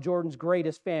Michael Jordan's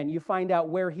greatest fan. You find out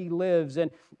where he lives,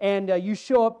 and you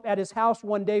show up at his house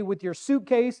one day with your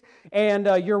suitcase, and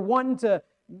you're wanting to.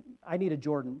 I need a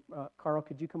Jordan. Carl,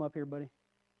 could you come up here, buddy?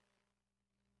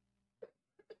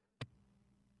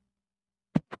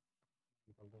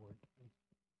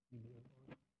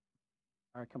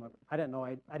 All right, come up. I didn't know.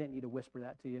 I didn't need to whisper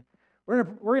that to you. We're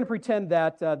gonna pretend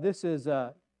that this is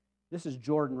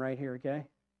Jordan right here, okay?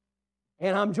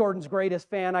 And I'm Jordan's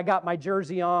greatest fan. I got my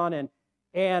jersey on,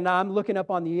 and I'm looking up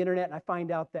on the internet, and I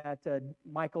find out that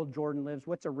Michael Jordan lives.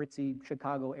 What's a ritzy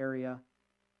Chicago area?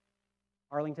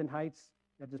 Arlington Heights.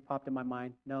 That just popped in my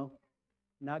mind. No,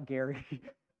 not Gary.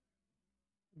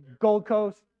 Gold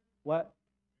Coast. What?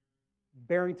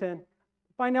 Barrington.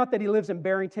 Find out that he lives in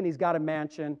Barrington. He's got a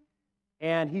mansion.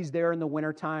 And he's there in the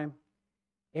wintertime.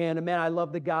 And man, I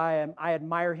love the guy. I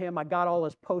admire him. I got all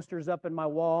his posters up in my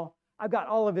wall. I've got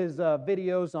all of his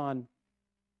videos on,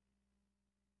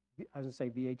 I was going to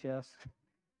say VHS,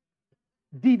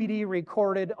 DVD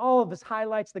recorded, all of his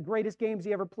highlights, the greatest games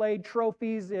he ever played,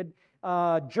 trophies, and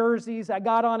jerseys. I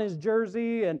got on his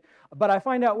jersey, but I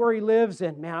find out where he lives,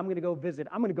 and man, I'm going to go visit.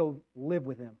 I'm going to go live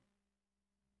with him.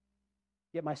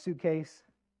 Get my suitcase,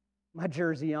 my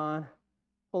jersey on.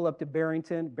 Pull up to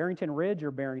Barrington Ridge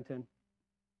or Barrington?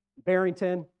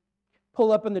 Barrington.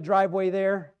 Pull up in the driveway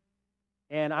there,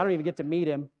 and I don't even get to meet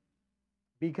him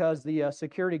because the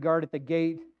security guard at the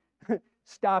gate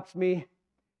stops me,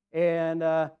 and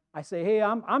I say, "Hey,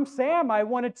 I'm Sam. I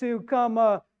wanted to come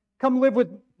live with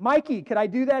Mikey. Could I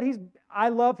do that? I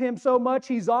love him so much.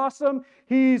 He's awesome.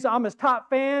 I'm his top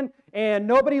fan, and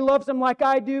nobody loves him like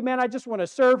I do. Man, I just want to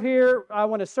serve here. I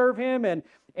want to serve him and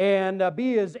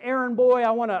be his errand boy.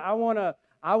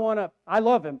 I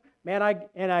love him, man.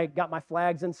 I got my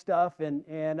flags and stuff,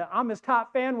 and I'm his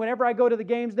top fan. Whenever I go to the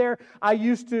games there, I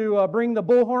used to bring the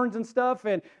bullhorns and stuff,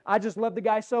 and I just love the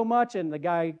guy so much. And the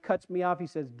guy cuts me off. He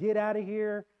says, "Get out of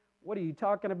here. What are you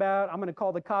talking about? I'm going to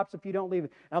call the cops if you don't leave."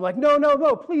 And I'm like,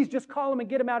 no, please just call him and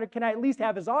get him out. Can I at least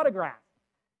have his autograph?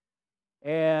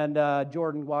 And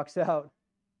Jordan walks out,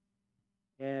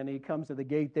 and he comes to the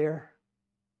gate there.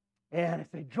 And I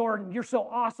say, "Jordan, you're so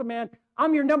awesome, man.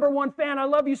 I'm your #1 fan. I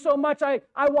love you so much. I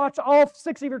watch all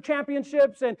 6 of your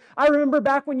championships. And I remember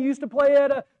back when you used to play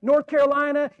at North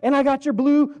Carolina, and I got your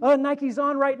blue Nikes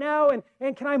on right now.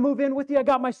 And can I move in with you? I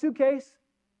got my suitcase."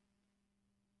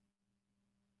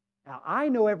 Now, I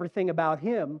know everything about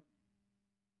him,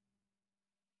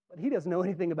 but he doesn't know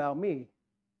anything about me.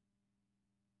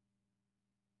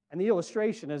 And the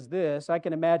illustration is this. I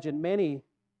can imagine many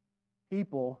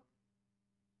people,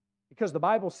 because the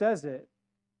Bible says it.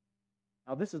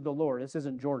 Now, this is the Lord. This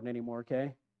isn't Jordan anymore,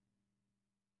 okay?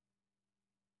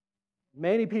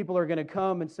 Many people are going to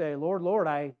come and say, Lord,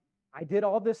 I did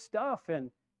all this stuff.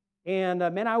 And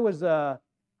man, I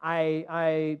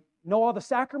know all the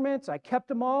sacraments. I kept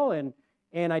them all. And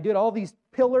I did all these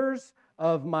pillars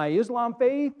of my Islam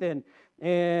faith.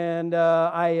 And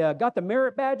I got the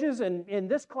merit badges in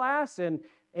this class.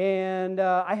 And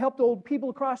I helped old people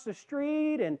across the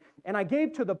street, and I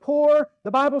gave to the poor,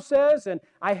 the Bible says, and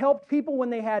I helped people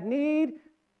when they had need.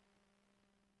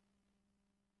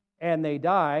 And they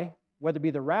die, whether it be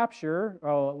the rapture,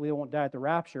 or we won't die at the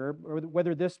rapture, or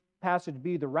whether this passage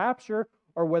be the rapture,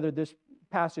 or whether this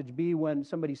passage be when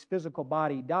somebody's physical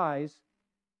body dies.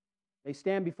 They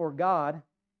stand before God,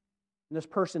 and this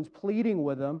person's pleading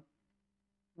with them.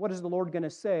 What is the Lord going to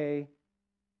say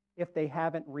if they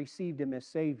haven't received Him as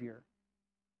Savior?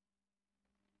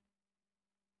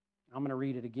 I'm going to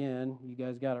read it again. You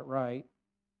guys got it right.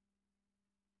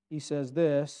 He says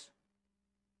this,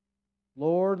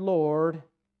 "Lord, Lord,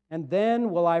 and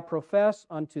then will I profess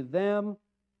unto them,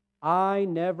 I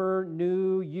never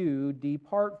knew you.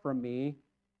 Depart from me,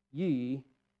 ye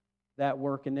that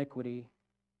work iniquity."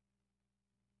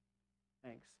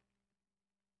 Thanks.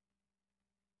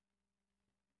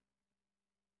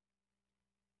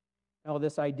 Now,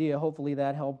 this idea, hopefully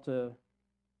that helped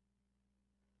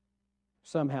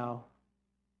somehow.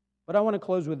 But I want to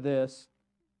close with this.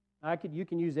 You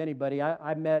can use anybody.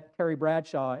 I met Terry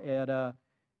Bradshaw at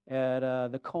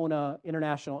the Kona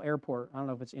International Airport. I don't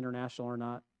know if it's international or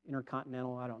not.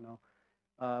 Intercontinental, I don't know.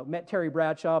 Met Terry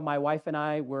Bradshaw. My wife and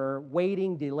I were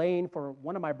delaying for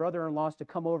one of my brother-in-laws to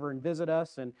come over and visit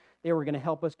us, and they were going to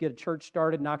help us get a church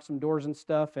started, knock some doors and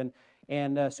stuff.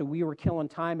 And so we were killing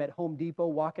time at Home Depot,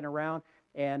 walking around,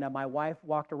 and my wife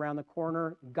walked around the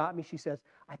corner, got me. She says,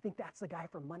 "I think that's the guy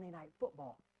from Monday Night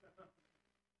Football."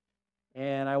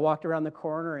 And I walked around the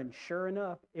corner, and sure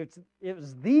enough, it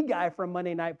was the guy from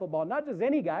Monday Night Football. Not just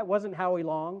any guy. It wasn't Howie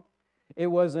Long. It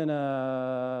wasn't,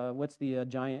 what's the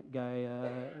giant guy?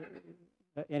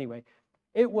 Anyway,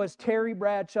 it was Terry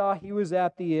Bradshaw. He was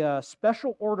at the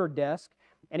special order desk,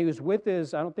 and he was with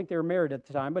his, I don't think they were married at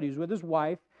the time, but he was with his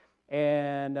wife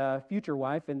and future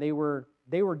wife, and they were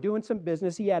doing some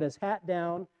business. He had his hat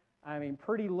down, I mean,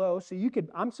 pretty low, so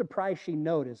I'm surprised she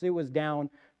noticed. It was down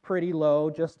pretty low,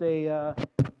 just a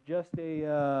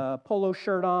polo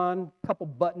shirt on, couple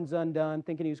buttons undone,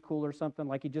 thinking he was cool or something,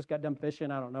 like he just got done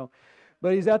fishing, I don't know.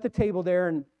 But he's at the table there,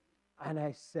 and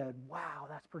I said, wow,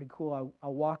 that's pretty cool. I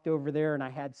walked over there, and I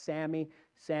had Sammy.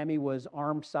 Sammy was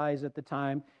arm size at the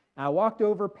time. I walked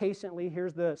over patiently.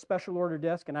 Here's the special order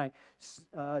desk, and I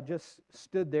just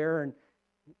stood there and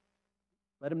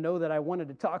let him know that I wanted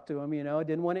to talk to him. I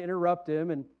didn't want to interrupt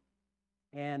him.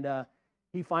 And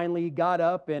he finally got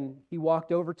up, and he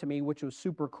walked over to me, which was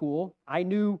super cool. I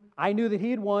knew that he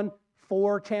had won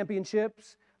 4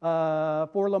 championships, 4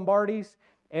 Lombardis.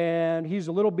 And he's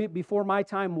a little bit before my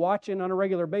time watching on a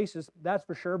regular basis, that's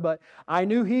for sure. But I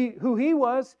knew who he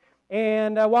was,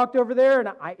 and I walked over there, and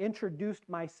I introduced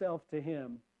myself to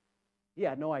him. He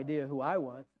had no idea who I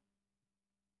was.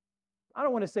 I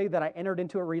don't want to say that I entered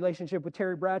into a relationship with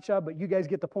Terry Bradshaw, but you guys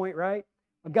get the point, right?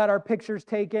 I got our pictures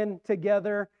taken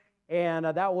together, and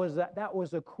that was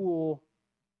a cool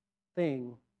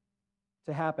thing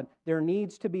to happen. There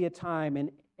needs to be a time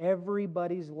in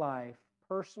everybody's life,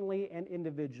 personally and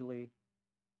individually,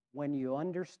 when you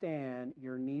understand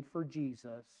your need for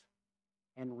Jesus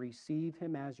and receive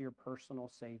Him as your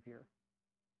personal Savior.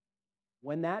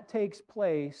 When that takes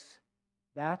place,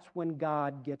 that's when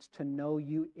God gets to know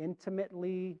you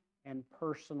intimately and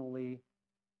personally,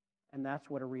 and that's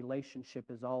what a relationship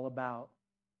is all about.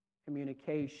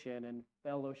 Communication and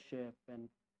fellowship, and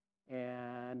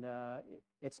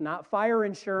it's not fire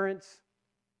insurance.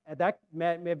 That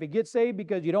if you get saved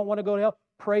because you don't want to go to hell,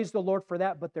 praise the Lord for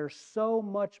that. But there's so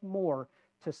much more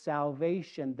to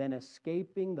salvation than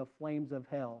escaping the flames of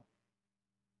hell.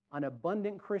 An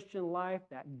abundant Christian life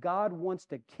that God wants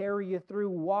to carry you through,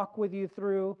 walk with you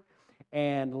through,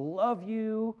 and love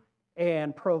you,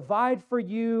 and provide for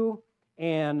you,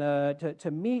 and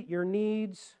to meet your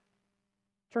needs.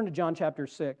 Turn to John chapter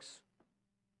 6,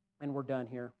 and we're done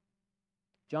here.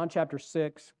 John chapter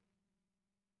 6.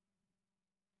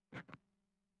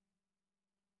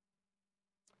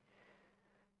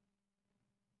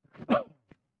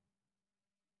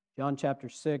 John chapter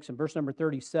 6 and verse number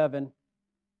 37,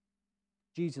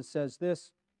 Jesus says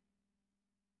this.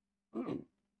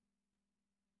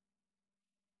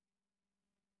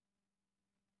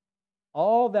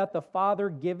 All that the Father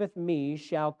giveth me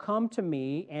shall come to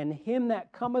me, and him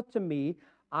that cometh to me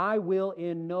I will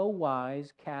in no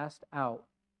wise cast out.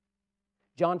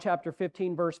 John chapter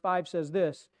 15 verse 5 says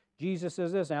this. Jesus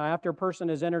says this. Now after a person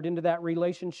has entered into that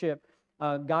relationship,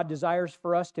 God desires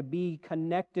for us to be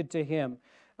connected to Him.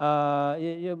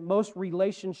 Most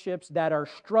relationships that are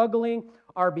struggling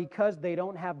are because they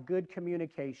don't have good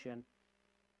communication.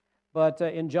 But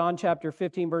in John chapter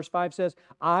 15, verse 5 says,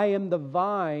 I am the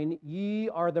vine, ye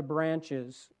are the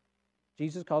branches.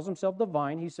 Jesus calls Himself the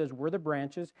vine. He says, we're the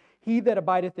branches. He that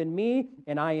abideth in me,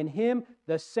 and I in him,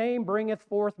 the same bringeth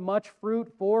forth much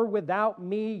fruit, for without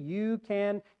me ye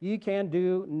can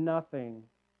do nothing.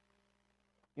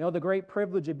 The great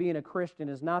privilege of being a Christian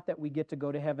is not that we get to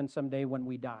go to heaven someday when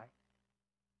we die,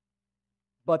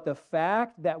 but the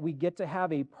fact that we get to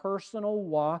have a personal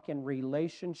walk and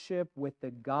relationship with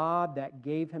the God that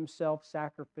gave Himself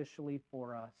sacrificially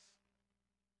for us.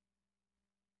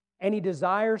 And He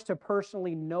desires to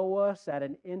personally know us at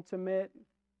an intimate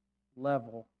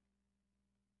level.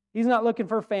 He's not looking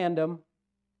for fandom,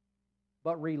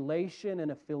 but relation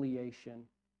and affiliation.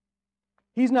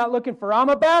 He's not looking for, I'm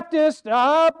a Baptist,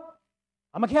 I'm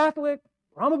a Catholic,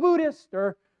 or I'm a Buddhist,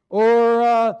 or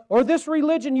this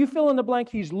religion, you fill in the blank.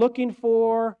 He's looking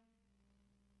for,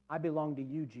 I belong to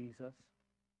you, Jesus.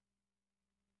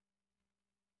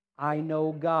 I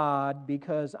know God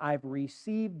because I've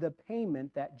received the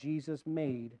payment that Jesus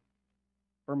made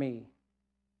for me.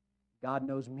 God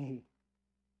knows me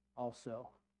also.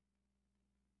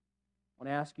 I want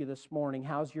to ask you this morning,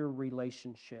 how's your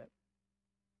relationship?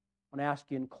 I want to ask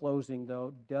you in closing,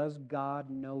 though, does God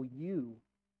know you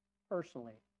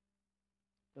personally?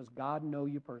 Does God know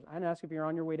you personally? I didn't ask if you're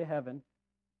on your way to heaven.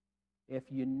 If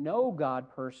you know God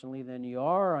personally, then you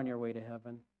are on your way to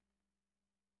heaven.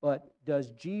 But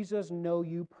does Jesus know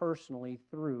you personally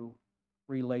through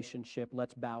relationship?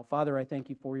 Let's bow. Father, I thank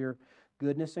you for your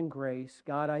goodness and grace.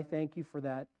 God, I thank you for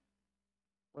that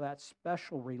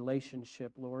special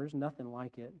relationship, Lord. There's nothing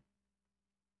like it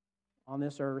on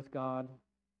this earth, God,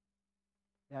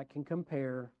 that can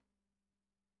compare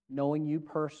knowing you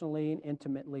personally and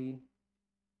intimately.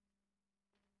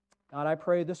 God, I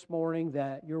pray this morning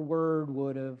that your word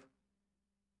would have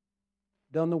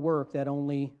done the work that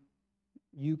only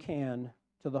you can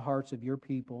to the hearts of your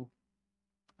people.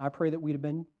 I pray that we'd have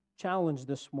been challenged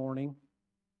this morning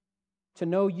to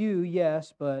know you,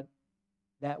 yes, but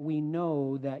that we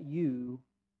know that you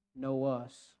know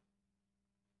us.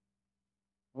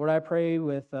 Lord, I pray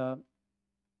with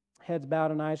heads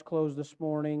bowed and eyes closed this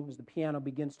morning as the piano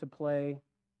begins to play,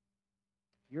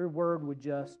 your word would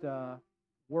just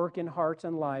work in hearts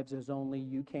and lives as only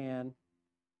you can.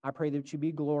 I pray that you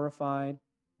be glorified.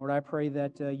 Lord, I pray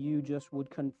that you just would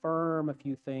confirm a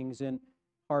few things in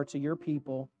hearts of your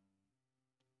people.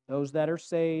 Those that are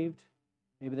saved,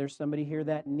 maybe there's somebody here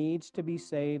that needs to be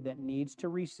saved, that needs to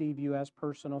receive you as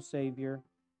personal Savior.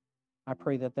 I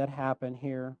pray that that happen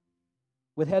here.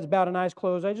 With heads bowed and eyes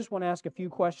closed, I just want to ask a few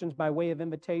questions by way of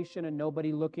invitation and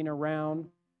nobody looking around.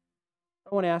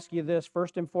 I want to ask you this,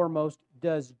 first and foremost,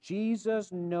 does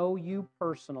Jesus know you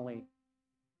personally?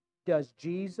 Does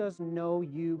Jesus know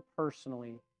you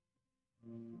personally?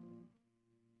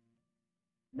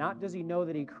 Not does he know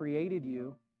that he created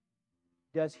you.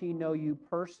 Does he know you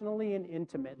personally and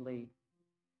intimately?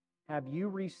 Have you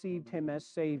received him as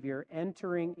Savior,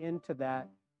 entering into that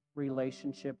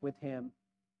relationship with him?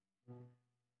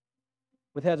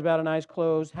 With heads bowed and eyes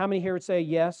closed, how many here would say,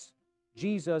 yes,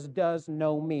 Jesus does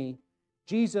know me?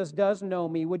 Jesus does know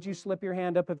me. Would you slip your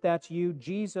hand up if that's you?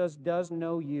 Jesus does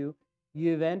know you.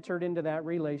 You've entered into that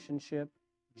relationship.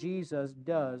 Jesus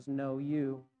does know you.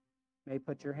 You may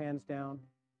put your hands down.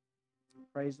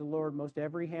 Praise the Lord. Most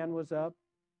every hand was up.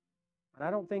 But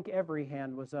I don't think every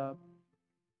hand was up.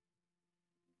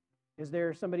 Is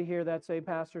there somebody here that say,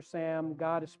 Pastor Sam,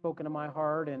 God has spoken to my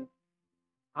heart and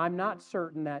I'm not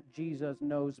certain that Jesus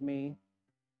knows me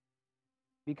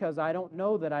because I don't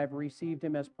know that I've received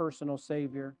him as personal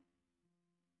Savior.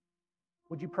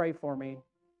 Would you pray for me?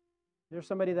 Is there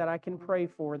somebody that I can pray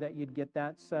for that you'd get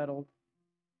that settled?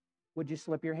 Would you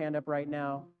slip your hand up right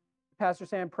now? Pastor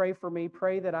Sam, pray for me.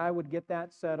 Pray that I would get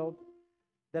that settled,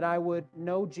 that I would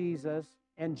know Jesus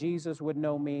and Jesus would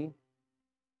know me.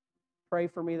 Pray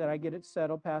for me that I get it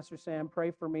settled, Pastor Sam.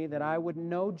 Pray for me that I would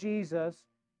know Jesus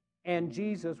and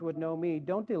Jesus would know me.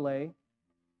 Don't delay.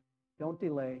 Don't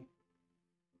delay.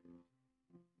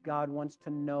 God wants to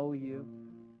know you.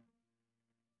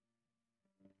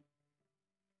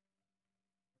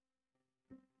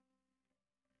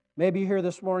 Maybe you're here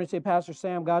this morning and say, Pastor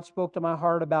Sam, God spoke to my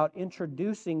heart about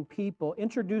introducing people,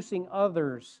 introducing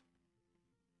others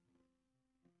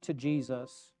to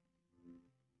Jesus.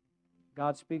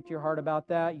 God speak to your heart about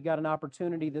that. You got an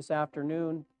opportunity this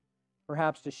afternoon,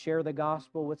 perhaps to share the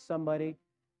gospel with somebody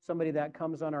that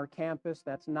comes on our campus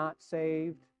that's not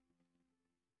saved.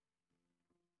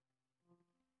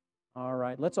 All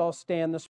right, let's all stand this